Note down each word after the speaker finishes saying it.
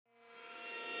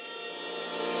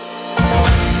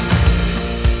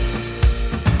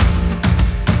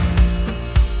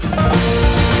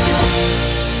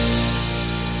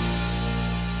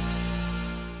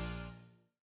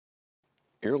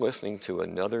You're listening to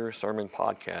another sermon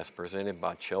podcast presented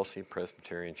by Chelsea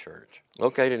Presbyterian Church.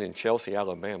 Located in Chelsea,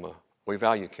 Alabama, we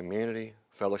value community,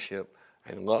 fellowship,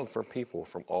 and love for people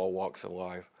from all walks of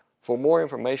life. For more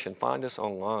information, find us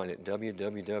online at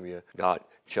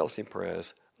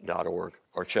www.chelseapres.org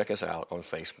or check us out on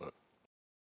Facebook.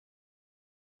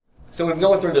 So we've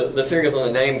gone through the series on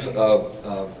the names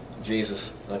of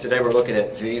Jesus. Today we're looking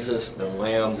at Jesus, the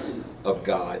Lamb of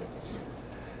God.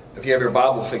 If you have your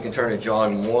Bibles, you can turn to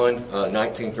John 1,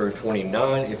 19 through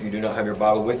 29. If you do not have your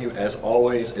Bible with you, as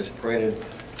always, it's printed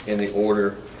in the order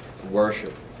of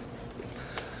worship.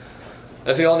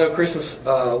 As we all know, Christmas, at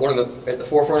the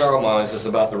forefront of our minds is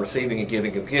about the receiving and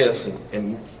giving of gifts,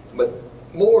 but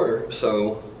more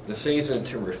so, the season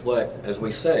to reflect, as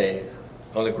we say,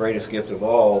 on the greatest gift of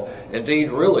all. Indeed,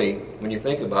 really, when you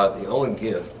think about it, the only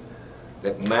gift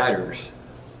that matters,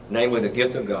 namely the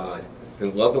gift of God, who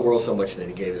loved the world so much that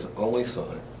he gave his only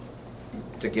Son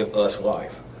to give us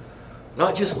life.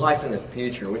 Not just life in the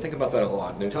future. We think about that a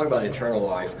lot. We talk about eternal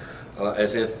life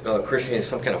as if Christianity is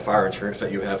some kind of fire insurance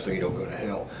that you have so you don't go to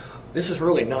hell. This is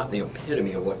really not the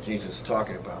epitome of what Jesus is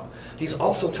talking about. He's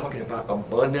also talking about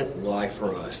abundant life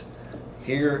for us,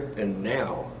 here and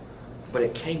now. But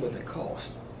it came with a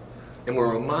cost. And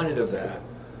we're reminded of that.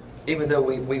 Even though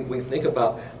we think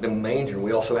about the manger,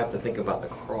 we also have to think about the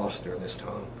cross during this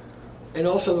time. And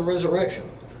also the resurrection.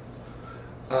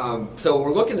 So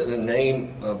we're looking at the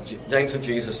names of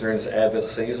Jesus during this Advent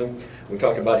season. We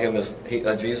talked about him as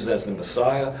Jesus as the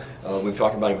Messiah. We've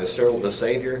talked about him as the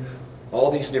Savior. All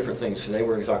these different things. Today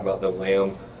we're going to talk about the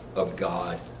Lamb of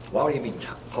God. Why would he be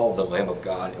called the Lamb of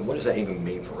God? And what does that even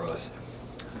mean for us?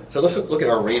 So let's look at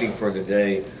our reading for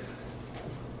today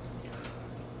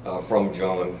from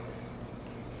John.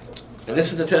 And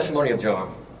this is the testimony of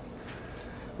John.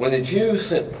 When the Jews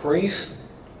sent priests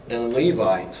and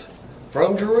Levites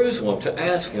from Jerusalem to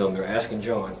ask him, they're asking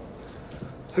John,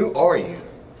 "Who are you?"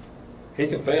 He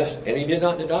confessed, and he did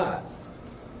not deny,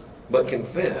 but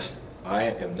confessed, "I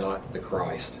am not the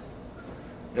Christ."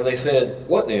 And they said,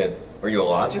 "What then? Are you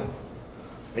Elijah?"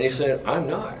 And he said, "I'm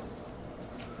not."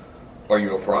 "Are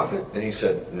you a prophet?" And he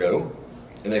said, "No."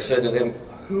 And they said to him,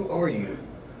 "Who are you?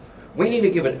 We need to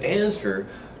give an answer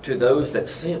to those that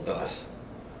sent us.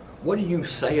 What do you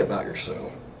say about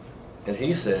yourself?" And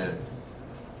he said,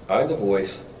 "I am the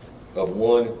voice of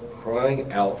one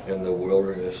crying out in the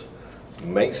wilderness,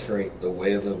 make straight the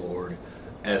way of the Lord,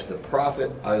 as the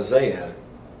prophet Isaiah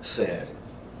said."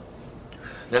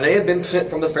 Now they had been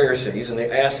sent from the Pharisees, and they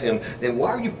asked him, "Then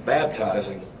why are you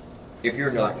baptizing if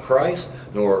you're not Christ,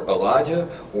 nor Elijah,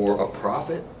 or a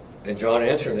prophet?" And John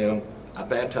answered them, "I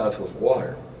baptize with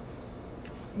water,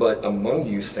 but among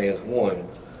you stands one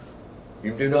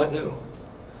you do not know,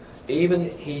 even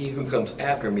he who comes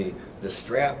after me, the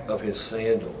strap of his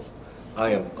sandal I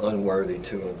am unworthy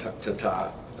to tie.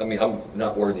 I'm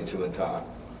not worthy to untie."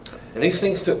 And these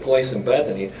things took place in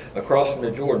Bethany, across from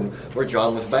the Jordan, where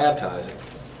John was baptizing.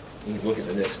 You can look at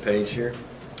the next page here.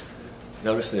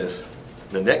 Notice this.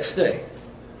 The next day,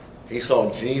 he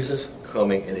saw Jesus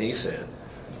coming, and he said,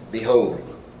 "Behold,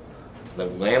 the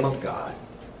Lamb of God,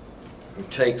 who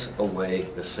takes away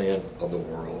the sin of the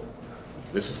world."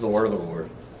 This is the word of the Lord.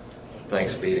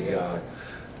 Thanks be to God.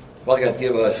 Father God,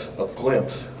 give us a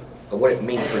glimpse of what it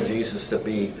means for Jesus to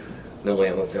be the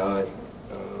Lamb of God,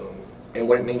 and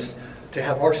what it means to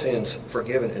have our sins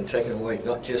forgiven and taken away,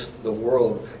 not just the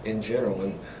world in general.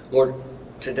 And Lord,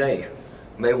 today,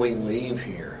 may we leave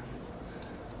here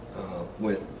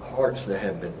with hearts that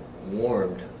have been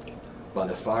warmed by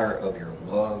the fire of your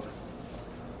love,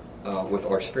 with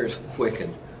our spirits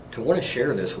quickened to want to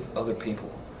share this with other people.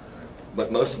 But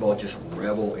most of all, just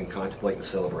revel and contemplate and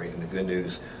celebrate in the good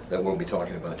news that we'll be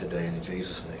talking about today. In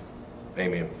Jesus' name,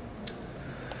 amen.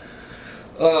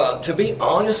 To be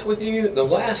honest with you, the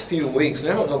last few weeks,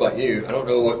 and I don't know about you, I don't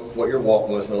know what your walk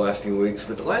was in the last few weeks,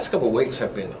 but the last couple of weeks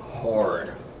have been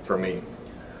hard for me.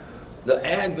 The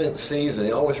Advent season,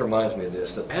 it always reminds me of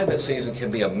this, the Advent season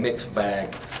can be a mixed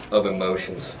bag of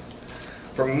emotions.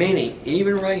 For many,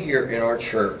 even right here in our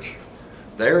church,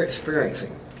 they're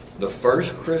experiencing the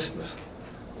first Christmas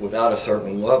without a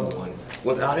certain loved one,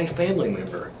 without a family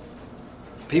member.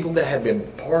 People that have been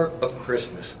part of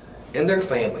Christmas in their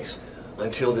families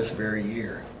until this very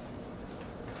year.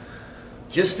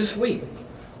 Just this week,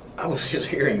 I was just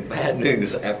hearing bad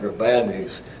news after bad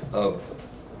news of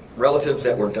relatives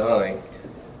that were dying,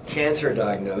 cancer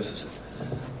diagnoses,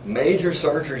 major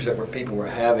surgeries that people were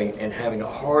having and having a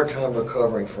hard time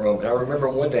recovering from. And I remember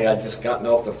one day I'd just gotten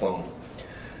off the phone,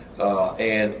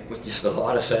 and with just a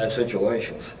lot of sad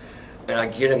situations. And I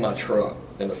get in my truck,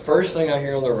 and the first thing I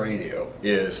hear on the radio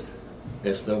is,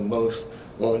 "It's the most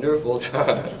wonderful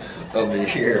time of the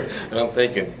year. And I'm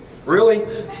thinking, really?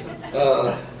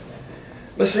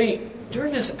 But see,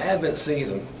 during this Advent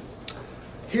season,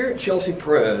 here at Chelsea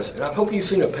Pres, and I hope you've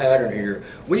seen a pattern here,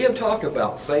 we have talked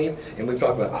about faith, and we've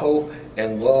talked about hope,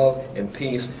 and love, and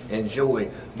peace, and joy,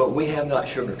 but we have not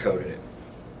sugarcoated it.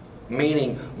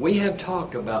 Meaning, we have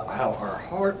talked about how our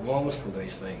heart longs for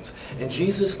these things, and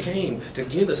Jesus came to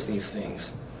give us these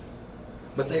things.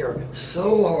 But they are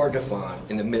so hard to find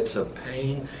in the midst of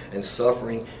pain and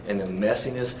suffering and the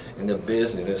messiness and the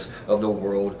busyness of the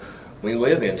world we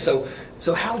live in. So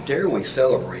how dare we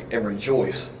celebrate and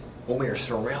rejoice when we are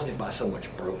surrounded by so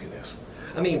much brokenness?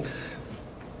 I mean,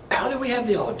 how do we have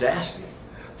the audacity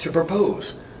to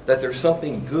propose that there's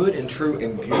something good and true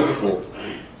and beautiful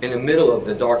in the middle of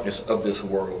the darkness of this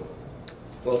world?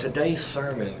 Well, today's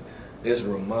sermon is a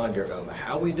reminder of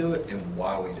how we do it and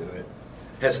why we do it.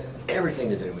 It has everything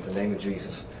to do with the name of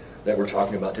Jesus that we're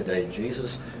talking about today.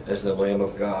 Jesus as the Lamb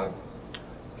of God.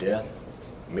 Death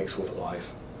mixed with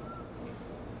life.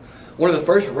 One of the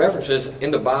first references in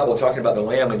the Bible talking about the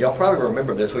Lamb, and y'all probably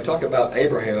remember this, we talked about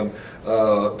Abraham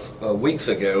weeks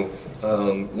ago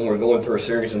when we were going through a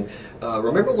series. And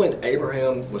remember when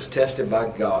Abraham was tested by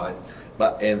God,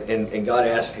 and God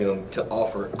asked him to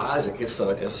offer Isaac, his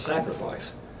son, as a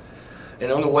sacrifice.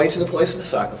 And on the way to the place of the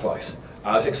sacrifice,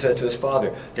 Isaac said to his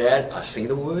father, "Dad, I see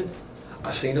the wood,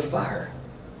 I see the fire,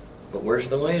 but where's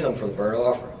the lamb for the burnt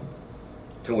offering?"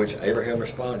 To which Abraham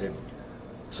responded,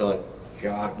 "Son,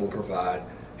 God will provide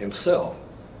himself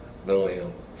the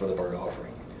lamb for the burnt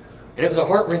offering." And it was a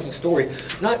heart-wrenching story,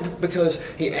 not because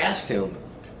he asked him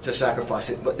to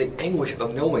sacrifice it, but the anguish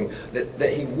of knowing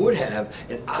that he would have,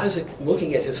 and Isaac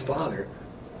looking at his father,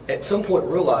 at some point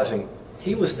realizing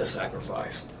he was the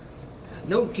sacrifice.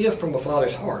 No gift from a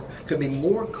father's heart could be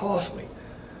more costly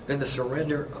than the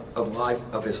surrender of life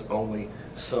of his only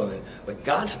son. But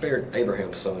God spared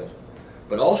Abraham's son,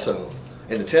 but also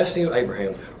in the testing of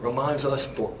Abraham reminds us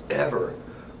forever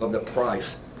of the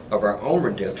price of our own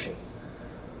redemption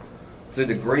through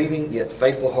the grieving yet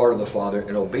faithful heart of the Father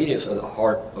and obedience of the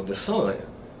heart of the Son,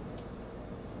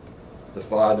 the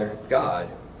Father, God,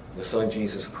 the Son,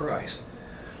 Jesus Christ.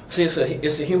 See, it's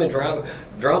the human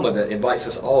drama that invites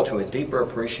us all to a deeper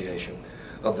appreciation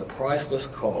of the priceless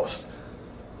cost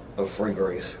of free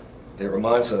grace. And it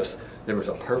reminds us there was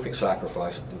a perfect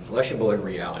sacrifice in flesh and blood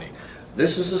reality.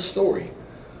 This is a story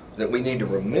that we need to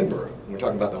remember when we're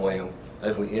talking about the Lamb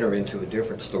as we enter into a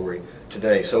different story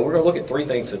today. So we're going to look at three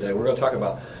things today. We're going to talk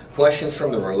about questions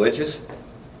from the religious.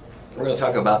 We're going to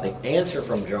talk about the answer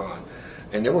from John.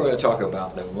 And then we're going to talk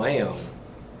about the Lamb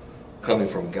coming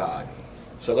from God.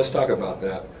 So let's talk about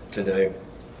that today.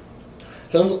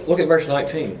 So look at verse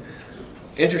 19.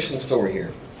 Interesting story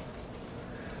here.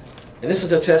 And this is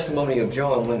the testimony of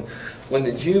John when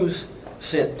the Jews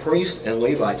sent priests and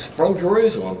Levites from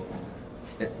Jerusalem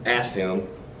and asked him,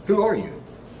 "Who are you?"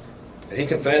 And he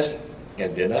confessed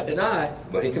and did not deny,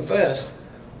 but he confessed,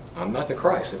 "I'm not the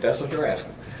Christ," if that's what you're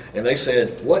asking. And they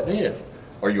said, "What then?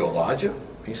 Are you Elijah?"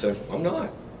 He said, "I'm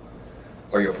not."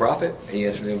 "Are you a prophet?" He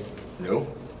answered them, "No."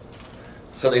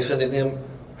 So they said to them,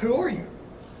 "Who are you?"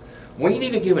 We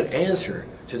need to give an answer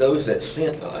to those that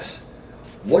sent us.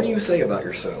 "What do you say about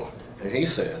yourself?" And he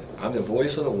said, "I'm the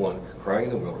voice of the one crying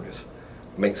in the wilderness,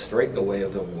 make straight the way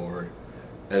of the Lord,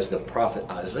 as the prophet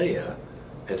Isaiah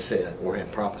had said, or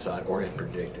had prophesied, or had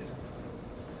predicted."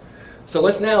 So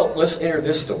let's enter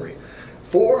this story.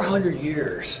 400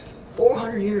 years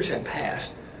have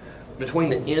passed between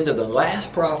the end of the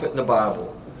last prophet in the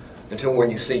Bible until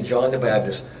when you see John the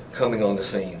Baptist coming on the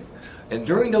scene. And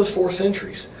during those 4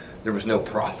 centuries, there was no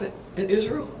prophet in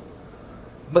Israel.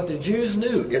 But the Jews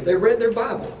knew, if they read their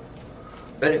Bible,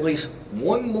 that at least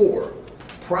one more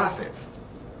prophet,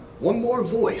 one more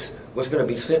voice was going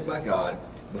to be sent by God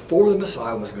before the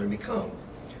Messiah was going to become.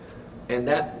 And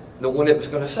that, the one that was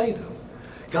going to save them.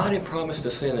 God had promised to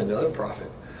send another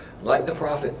prophet, like the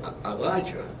prophet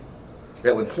Elijah,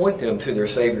 that would point them to their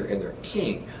Savior and their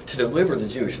King to deliver the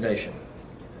Jewish nation.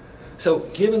 So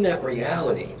given that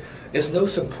reality, it's no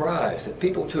surprise that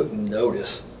people took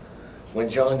notice when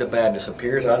John the Baptist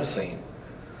appears on the scene,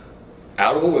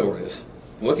 out of the wilderness,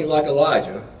 looking like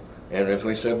Elijah, and as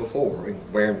we said before,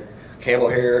 wearing camel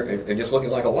hair and just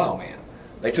looking like a wild man.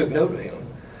 They took note of him.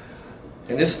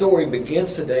 And this story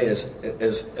begins today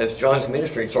as John's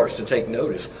ministry starts to take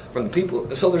notice from the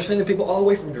people. So they're sending people all the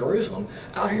way from Jerusalem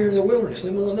out here in the wilderness in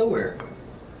the middle of nowhere.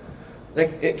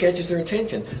 It catches their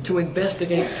attention to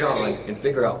investigate John and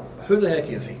figure out who the heck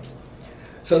is he.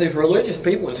 So these religious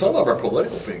people, and some of them are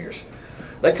political figures,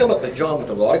 they come up to John with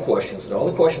a lot of questions, and all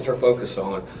the questions are focused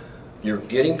on, you're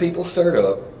getting people stirred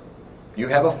up, You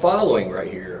have a following right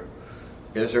here.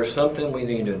 Is there something we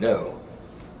need to know?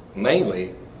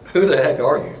 Mainly, who the heck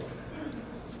are you?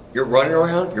 You're running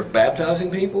around, you're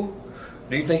baptizing people?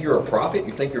 Do you think you're a prophet?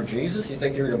 You think you're Jesus? You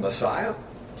think you're the Messiah?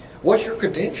 What's your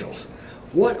credentials?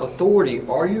 What authority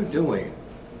are you doing?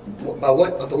 By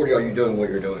what authority are you doing what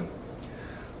you're doing?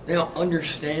 Now,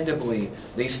 understandably,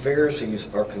 these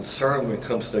Pharisees are concerned when it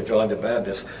comes to John the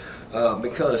Baptist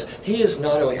because he is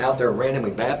not only out there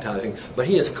randomly baptizing, but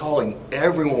he is calling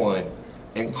everyone,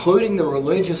 including the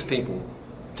religious people,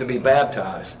 to be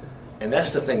baptized. And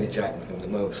that's the thing that jacked with them the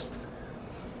most.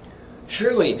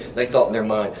 Surely, they thought in their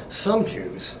mind, some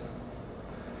Jews,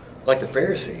 like the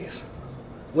Pharisees,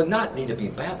 would not need to be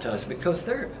baptized because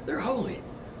they're holy.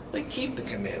 They keep the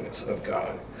commandments of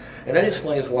God. And that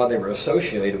explains why they were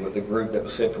associated with the group that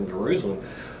was sent from Jerusalem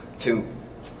to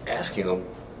ask him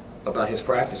about his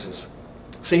practices.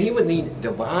 See, he would need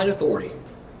divine authority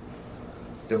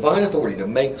to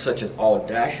make such an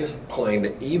audacious claim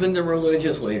that even the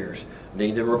religious leaders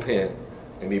need to repent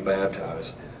and be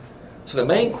baptized. So the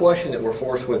main question that we're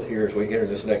forced with here as we enter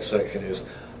this next section is,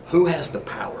 who has the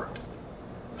power?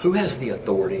 Who has the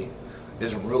authority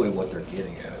is really what they're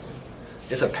getting at.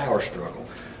 It's a power struggle.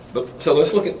 So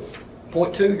let's look at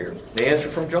point 2 here. The answer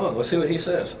from John. Let's see what he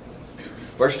says.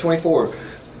 Verse 24.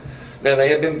 Now they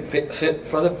had been sent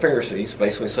from the Pharisees,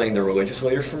 basically saying they're religious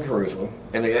leaders from Jerusalem,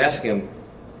 and they asked him,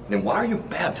 then why are you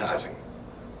baptizing?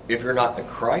 If you're not the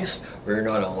Christ, or you're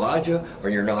not Elijah, or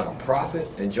you're not a prophet.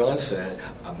 And John said,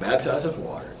 I baptize with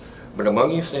water, but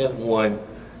among you stands one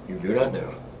you do not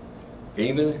know,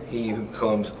 even he who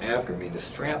comes after me, the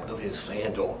strap of his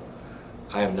sandal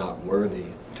I am not worthy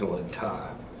to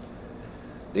untie.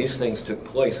 These things took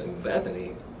place in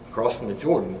Bethany, across from the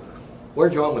Jordan, where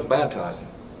John was baptizing.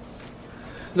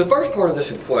 The first part of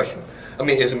this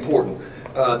is important.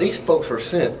 These folks were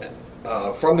sent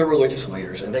from the religious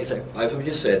leaders, and they say, as we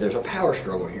just said, there's a power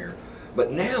struggle here.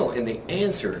 But now, in the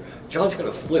answer, John's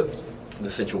going to flip the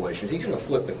situation. He's going to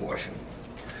flip the question.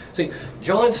 See,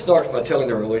 John starts by telling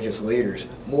the religious leaders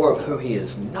more of who he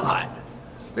is not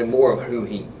than more of who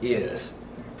he is.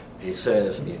 He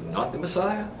says he's not the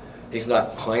Messiah. He's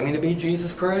not claiming to be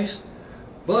Jesus Christ.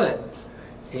 But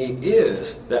he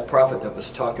is that prophet that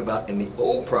was talked about in the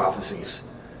old prophecies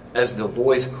as the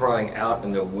voice crying out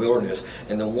in the wilderness,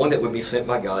 and the one that would be sent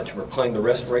by God to proclaim the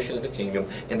restoration of the kingdom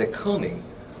and the coming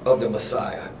of the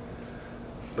Messiah.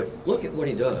 But look at what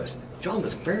he does. John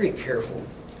was very careful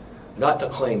not to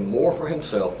claim more for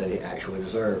himself than he actually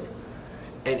deserved.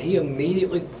 And he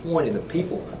immediately pointed the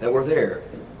people that were there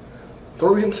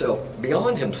through himself,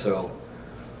 beyond himself,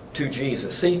 to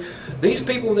Jesus. See, these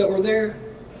people that were there,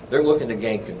 they're looking to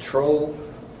gain control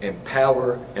and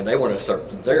power, and they want to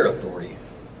start their authority.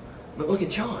 But look at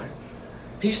John.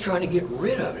 He's trying to get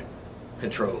rid of it,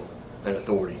 control and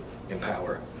authority and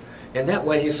power. And that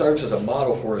way he serves as a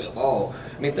model for us all.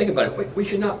 I mean, think about it. We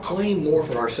should not claim more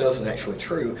for ourselves than actually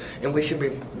true, and we should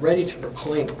be ready to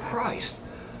proclaim Christ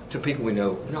to people we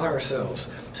know, not ourselves.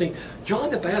 See, John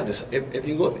the Baptist, if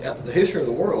you look at the history of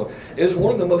the world, is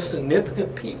one of the most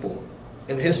significant people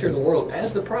in the history of the world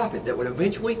as the prophet that would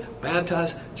eventually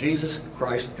baptize Jesus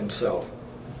Christ himself.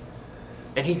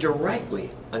 And he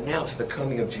directly announced the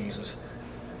coming of Jesus.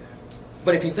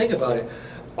 But if you think about it,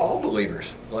 all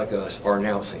believers like us are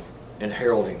announcing and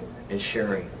heralding and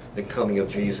sharing the coming of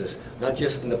Jesus, not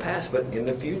just in the past, but in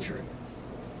the future.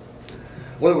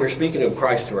 Whether we're speaking of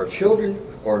Christ to our children,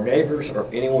 or our neighbors, or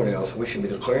anyone else, we should be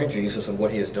declaring Jesus and what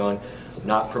he has done,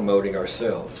 not promoting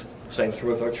ourselves. Same's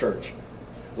true with our church.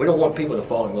 We don't want people to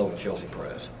fall in love with Chelsea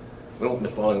Press. We want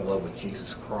them to fall in love with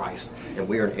Jesus Christ, and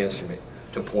we are an instrument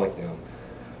to point them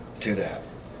to that.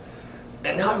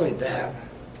 And not only that,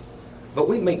 but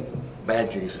we make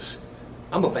bad Jesus.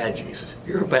 I'm a bad Jesus.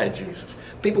 You're a bad Jesus.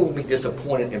 People will be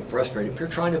disappointed and frustrated if you're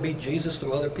trying to be Jesus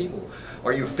to other people.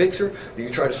 Are you a fixer? Do you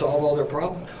try to solve all their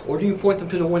problems? Or do you point them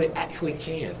to the one that actually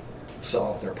can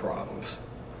solve their problems?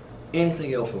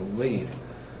 Anything else will lead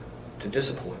to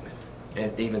disappointment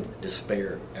and even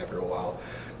despair after a while.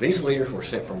 These leaders were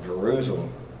sent from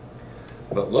Jerusalem.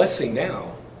 But let's see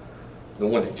now the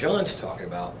one that John's talking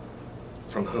about,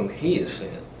 from whom he is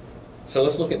sent. So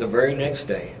let's look at the very next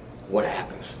day. What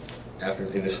happens after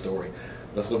in this story?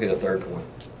 Let's look at the third point.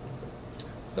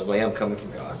 The Lamb coming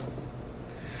from God.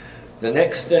 The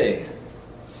next day,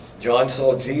 John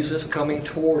saw Jesus coming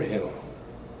toward him.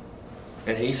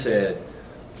 And he said,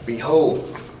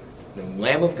 behold, the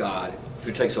Lamb of God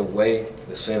who takes away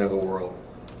the sin of the world.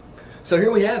 So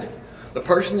here we have it. The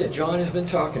person that John has been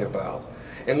talking about.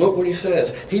 And look what he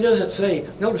says. He doesn't say,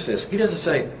 notice this, he doesn't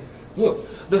say,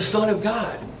 look, the Son of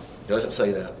God. Doesn't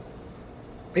say that.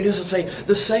 He doesn't say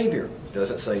the Savior.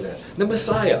 Doesn't say that. The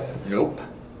Messiah. Nope.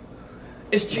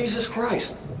 It's Jesus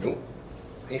Christ. Nope.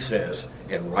 He says,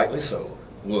 and rightly so,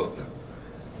 look,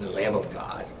 the Lamb of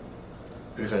God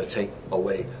who's going to take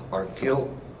away our guilt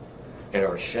and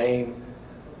our shame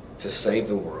to save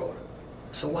the world.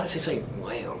 So why does he say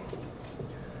Lamb?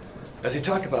 As we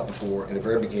talked about before in the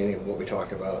very beginning of what we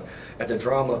talked about, at the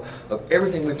drama of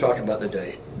everything we've talked about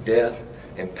today, death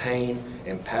and pain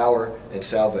and power and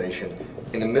salvation,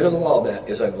 in the middle of all that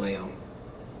is a lamb,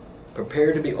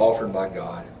 prepared to be offered by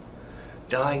God,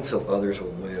 dying so others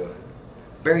will live,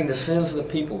 bearing the sins of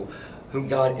the people whom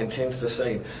God intends to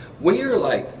save. We are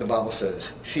like, the Bible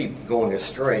says, sheep going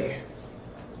astray,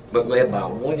 but led by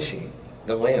one sheep,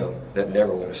 the lamb that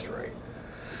never went astray.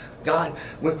 God,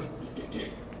 we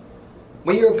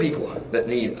are people that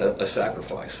need a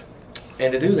sacrifice.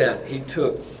 And to do that, he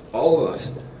took all of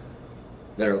us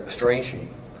that are straying sheep,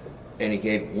 and he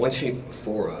gave one sheep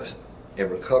for us and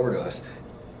recovered us,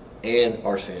 and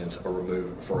our sins are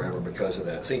removed forever because of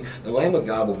that. See, the Lamb of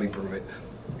God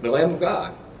the Lamb of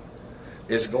God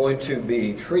is going to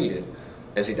be treated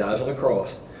as he dies on the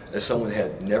cross as someone that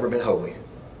had never been holy,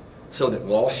 so that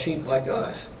lost sheep like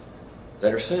us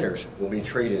that are sinners will be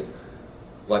treated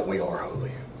like we are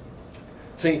holy.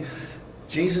 See,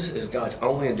 Jesus is God's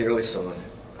only and dearly Son,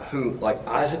 who, like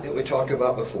Isaac that we talked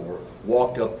about before,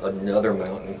 walked up another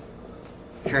mountain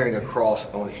carrying a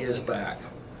cross on his back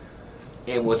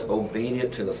and was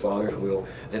obedient to the Father's will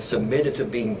and submitted to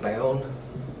being bound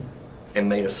and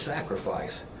made a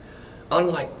sacrifice.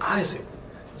 Unlike Isaac,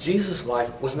 Jesus'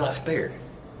 life was not spared.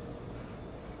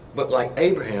 But like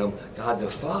Abraham, God the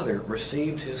Father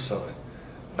received his Son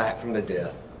back from the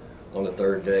death on the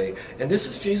third day. And this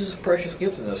is Jesus' precious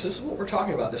gift to us. This is what we're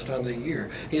talking about this time of the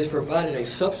year. He has provided a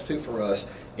substitute for us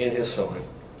in his Son.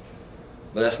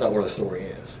 But that's not where the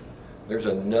story ends. There's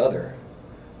another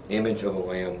image of a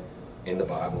lamb in the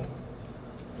Bible,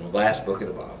 the last book of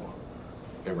the Bible,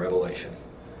 in Revelation.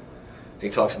 He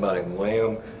talks about a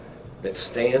lamb that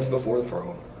stands before the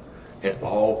throne, and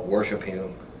all worship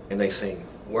him, and they sing,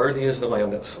 "Worthy is the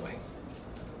Lamb that was slain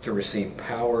to receive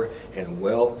power and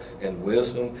wealth and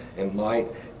wisdom and might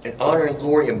and honor and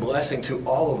glory and blessing to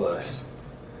all of us."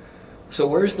 So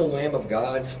where's the Lamb of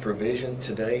God's provision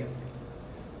today?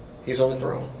 He's on the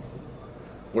throne,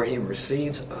 where he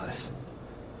receives us,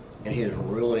 and he is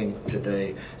ruling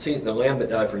today. See, the Lamb that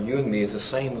died for you and me is the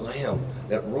same Lamb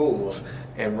that rules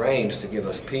and reigns to give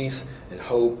us peace and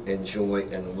hope and joy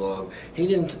and love. He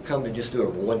didn't come to just do a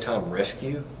one-time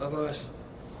rescue of us,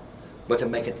 but to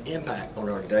make an impact on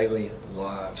our daily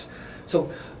lives. So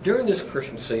during this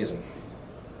Christian season,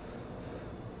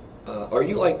 are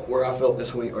you like where I felt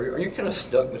this week? Are you kind of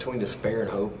stuck between despair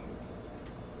and hope,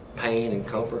 pain and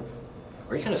comfort?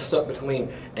 Are you kind of stuck between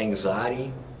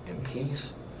anxiety and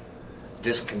peace,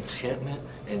 discontentment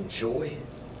and joy,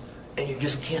 and you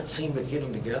just can't seem to get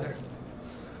them together?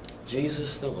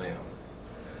 Jesus the Lamb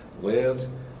lived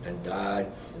and died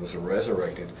and was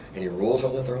resurrected, and he rules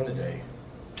on the throne today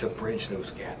to bridge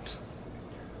those gaps.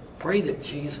 Pray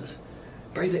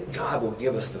that God will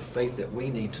give us the faith that we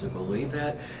need to believe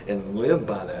that and live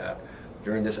by that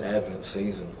during this Advent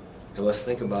season. And let's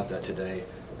think about that today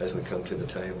as we come to the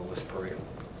table. Let's pray.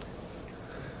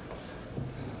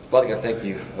 Father God, thank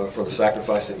you for the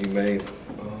sacrifice that you made.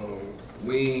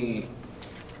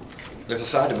 There's a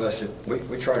side of us that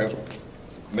we try to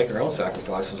make our own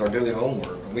sacrifices or do their own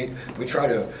work. We try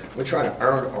to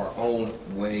earn our own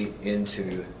way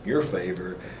into your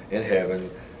favor in heaven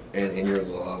and in your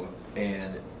love,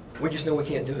 and we just know we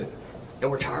can't do it, and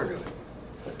we're tired of it.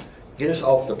 Get us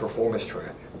off the performance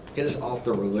track. Get us off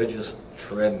the religious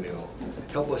treadmill.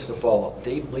 Help us to fall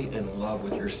deeply in love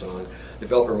with your Son.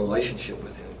 Develop a relationship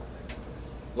with him.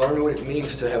 Learn what it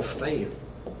means to have faith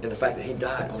in the fact that he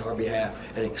died on our behalf,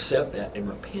 and accept that and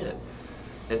repent.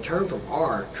 And turn from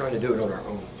our trying to do it on our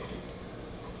own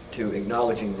to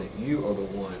acknowledging that you are the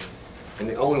one and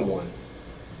the only one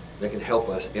that can help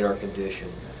us in our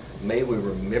condition. May we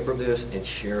remember this and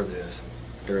share this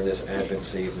during this Advent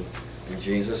season. In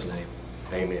Jesus' name,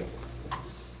 amen.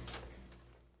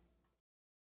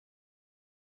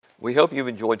 We hope you've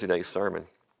enjoyed today's sermon.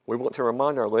 We want to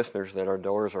remind our listeners that our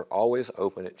doors are always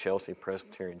open at Chelsea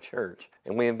Presbyterian Church,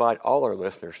 and we invite all our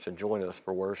listeners to join us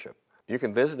for worship. You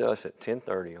can visit us at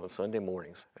 10:30 on Sunday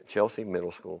mornings at Chelsea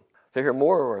Middle School. To hear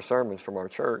more of our sermons from our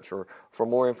church or for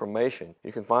more information,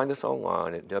 you can find us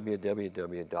online at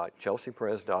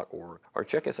www.chelseapres.org or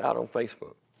check us out on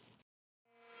Facebook.